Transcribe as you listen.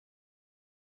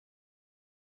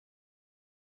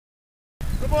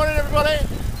Good morning, everybody.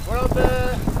 We're on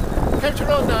County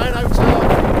Road 9 out of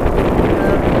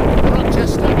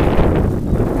Rochester.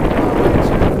 We're on our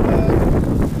way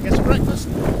to get some breakfast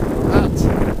at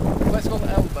a place called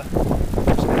Elba.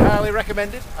 It's highly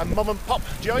recommended, a mum and pop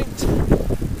joint.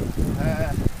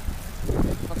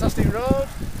 Fantastic road,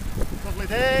 lovely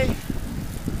day.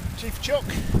 Chief Chuck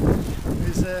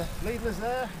is leading us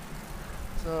there.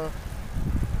 So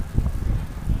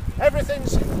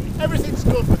everything's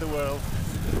good with the world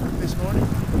this morning.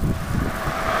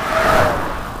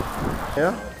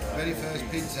 Yeah? Very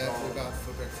first pizza we got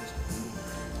for breakfast.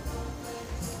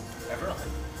 Ever?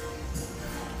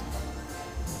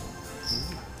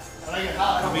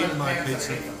 I'm eating my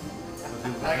pizza.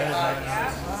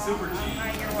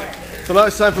 So now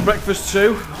it's time for breakfast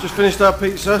too. Just finished our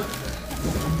pizza.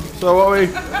 So what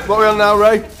are we on now,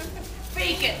 Ray?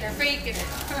 Fake it, they're faking it.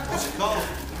 What's it called?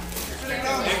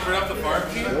 Up the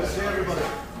barbecue.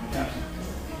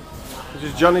 This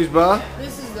is Johnny's Bar.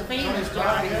 This is the famous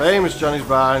Johnny. Famous Johnny's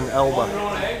Bar in Elba.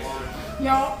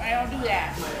 No, I don't do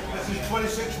that. This is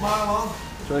 26 mile long.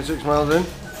 26 miles in.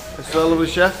 This is our lovely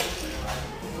chef.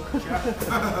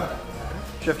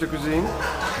 Chef de cuisine.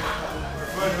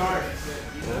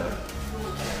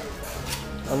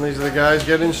 And these are the guys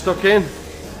getting stuck in.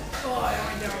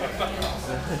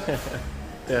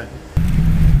 Yeah.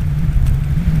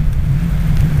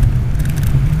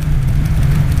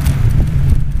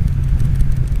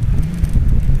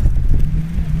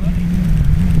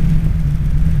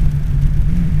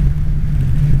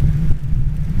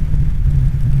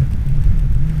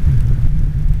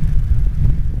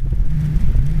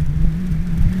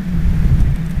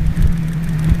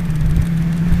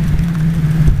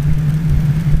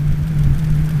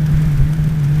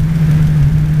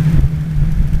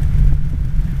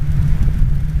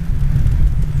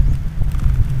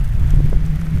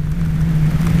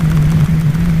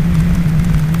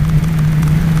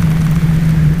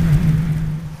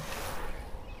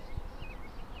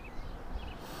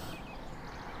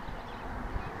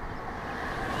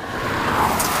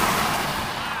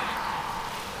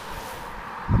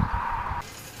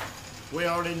 We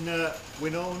are in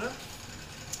Winona.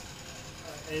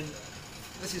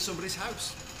 This is somebody's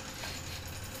house.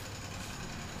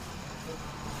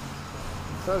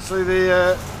 So actually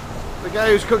the guy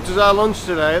who's cooked us our lunch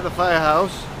today at the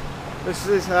firehouse. This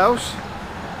is his house.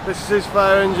 This is his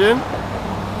fire engine.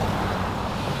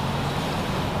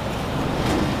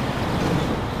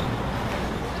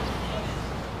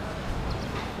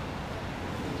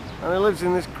 And he lives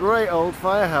in this great old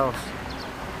firehouse.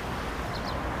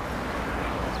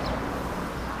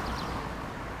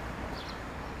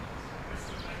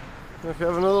 And if you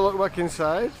have another look back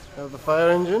inside of the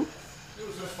fire engine, It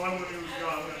was just fun when he was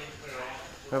young.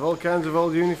 we have all kinds of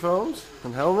old uniforms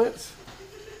and helmets.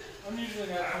 I'm usually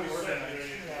not too worried.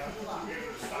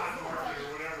 The stock market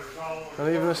or whatever is all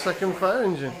And even a second fire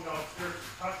engine. downstairs to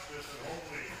touch this and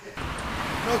hopefully.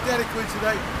 No Dairy Queen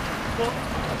today, but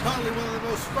apparently one of the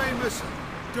most famous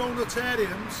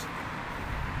donutariums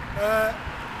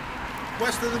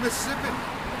west of the Mississippi,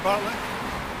 apparently.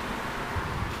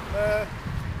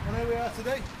 And here we are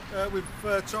today. We've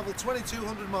travelled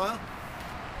 2,200 miles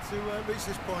to reach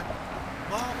this point.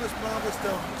 Marvellous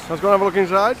donuts. Let's go and have a look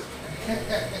inside.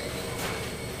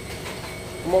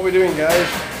 And what are we doing, guys?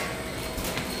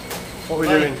 What are we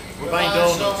doing? We're buying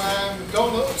donuts. Some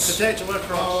donuts To take to La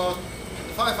Crosse. for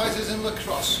the firefighters in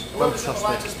Crosse. Whoever's got the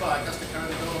lightest bag has to carry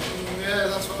the donut. Yeah,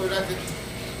 that's what we reckon.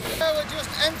 We're just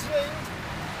entering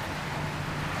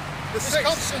the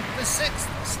sixth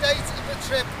state of the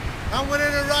trip. And we're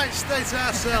in a right state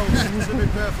ourselves, to be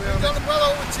perfectly honest. We've done well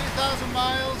over 2,000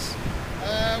 miles.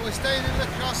 We're staying in La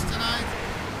Crosse tonight,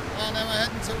 and then we're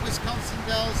heading to Wisconsin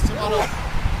Dells tomorrow.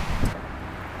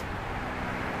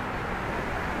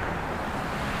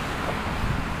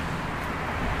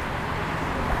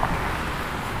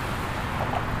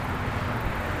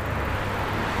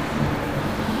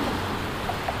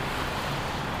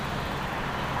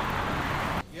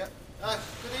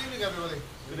 Good evening, everybody.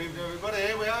 Good evening, everybody.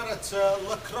 Here we are at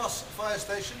La Crosse fire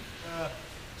station.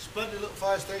 Splendid little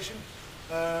fire station.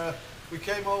 We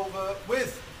came over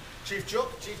with Chief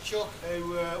Chuck,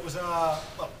 who was our,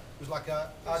 well, was like our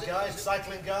guide,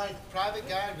 cycling guide. Private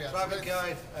guide, we had. Private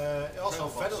guide. Also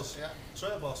fed us. Yeah.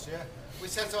 Trail boss, yeah. We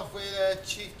set off with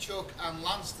Chief Chuck and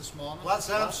Lance this morning. Lance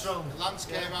Armstrong. Lance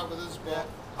came out with us, but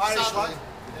Irish sadly, lad.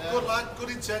 Good lad, good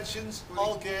intentions,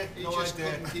 all gear, he no just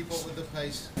idea. couldn't keep up with the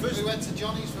pace. First- We went to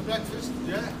Johnny's for breakfast.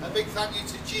 Yeah. A big thank you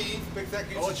to Gene. Big thank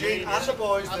you Oh, to Gene Gene, and the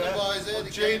boys And there. the boys there, Well, they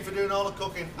Gene came. for doing all the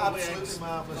cooking. Lovely Absolutely eggs.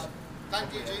 marvellous.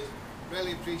 Thank you, Gene.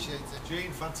 Really appreciate it.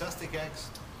 Gene, fantastic eggs.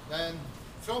 Then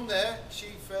from there,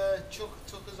 Chief Chuck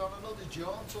took us on another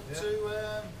jaunt up Yeah.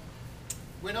 to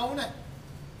Winona.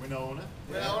 Winona.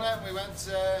 Winona. We went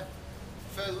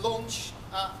for lunch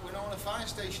at Winona Fire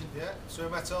Station. Yeah, so we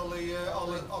met all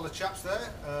the chaps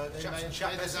there, They chaps and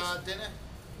made us chapesses. our dinner.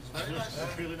 It was very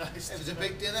nice. Really nice. It was a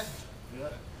big dinner. Yeah.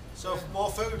 So more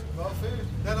food. More food.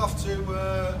 Then off to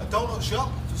a donut shop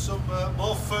for some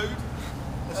more food.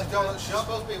 There's a donut It's shop.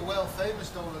 supposed to be a world famous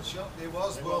donut shop. It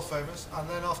was world famous. And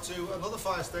then off to another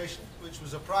fire station, which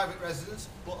was a private residence,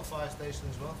 but a fire station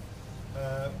as well,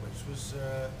 which was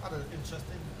had an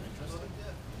interesting.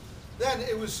 Yeah. Then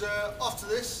it was off to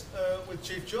this with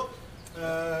Chief Chuck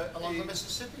Along the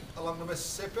Mississippi. Along the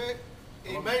Mississippi.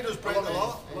 He made us break the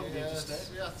law Along the interstate.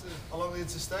 Yes. along the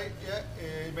interstate. Yeah,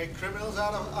 he made criminals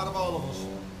out of all of us.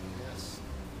 Yes.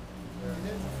 He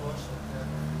did, unfortunately.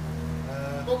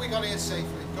 Yeah. But we got here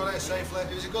safely. Got here safely.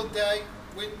 It was a good day.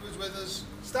 Wind was with us.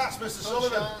 Stats, Mr.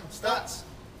 Sullivan. Sunshine. Stats.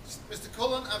 Mr.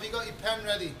 Cullen, have you got your pen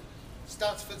ready?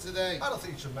 Stats for today. I don't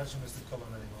think you should mention Mr. Cullen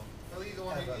anymore. Well, he's the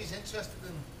one Ever. he's interested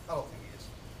in. I don't think he is.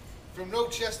 From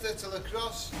Rochester to La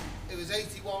Crosse, it was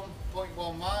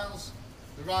 81.1 miles.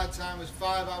 The ride time was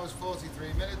 5 hours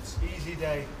 43 minutes. Easy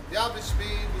day. The average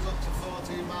speed was up to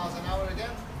 14 miles an hour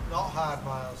again, Not hard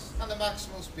miles. and the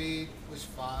maximum speed was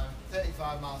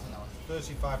 35 miles an hour.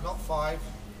 35, not 5.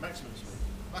 Maximum speed.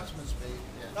 Maximum speed,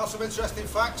 yeah. Now some interesting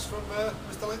facts from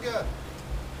Mr. Lingard.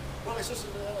 Well, it's just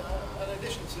an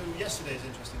addition to yesterday's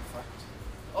interesting fact.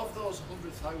 Of those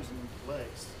 100,000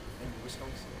 lakes in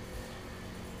Wisconsin,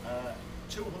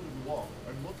 201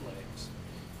 are mud lakes.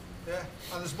 Yeah,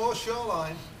 and there's more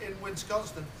shoreline in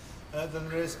Wisconsin than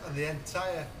there is on the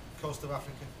entire coast of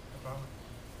Africa, apparently.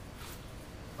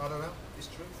 I don't know. It's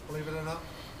true. Believe it or not.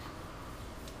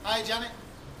 Hi, Janet.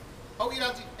 Hope you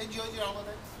enjoyed your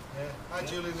holiday. Yeah. Hi,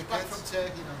 Julie and the Back kids. from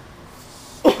Turkey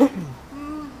now.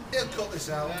 He'll cut this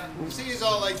out. Yeah. See you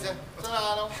all later.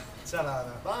 Ta-ra now. Ta-ra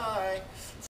now. Bye.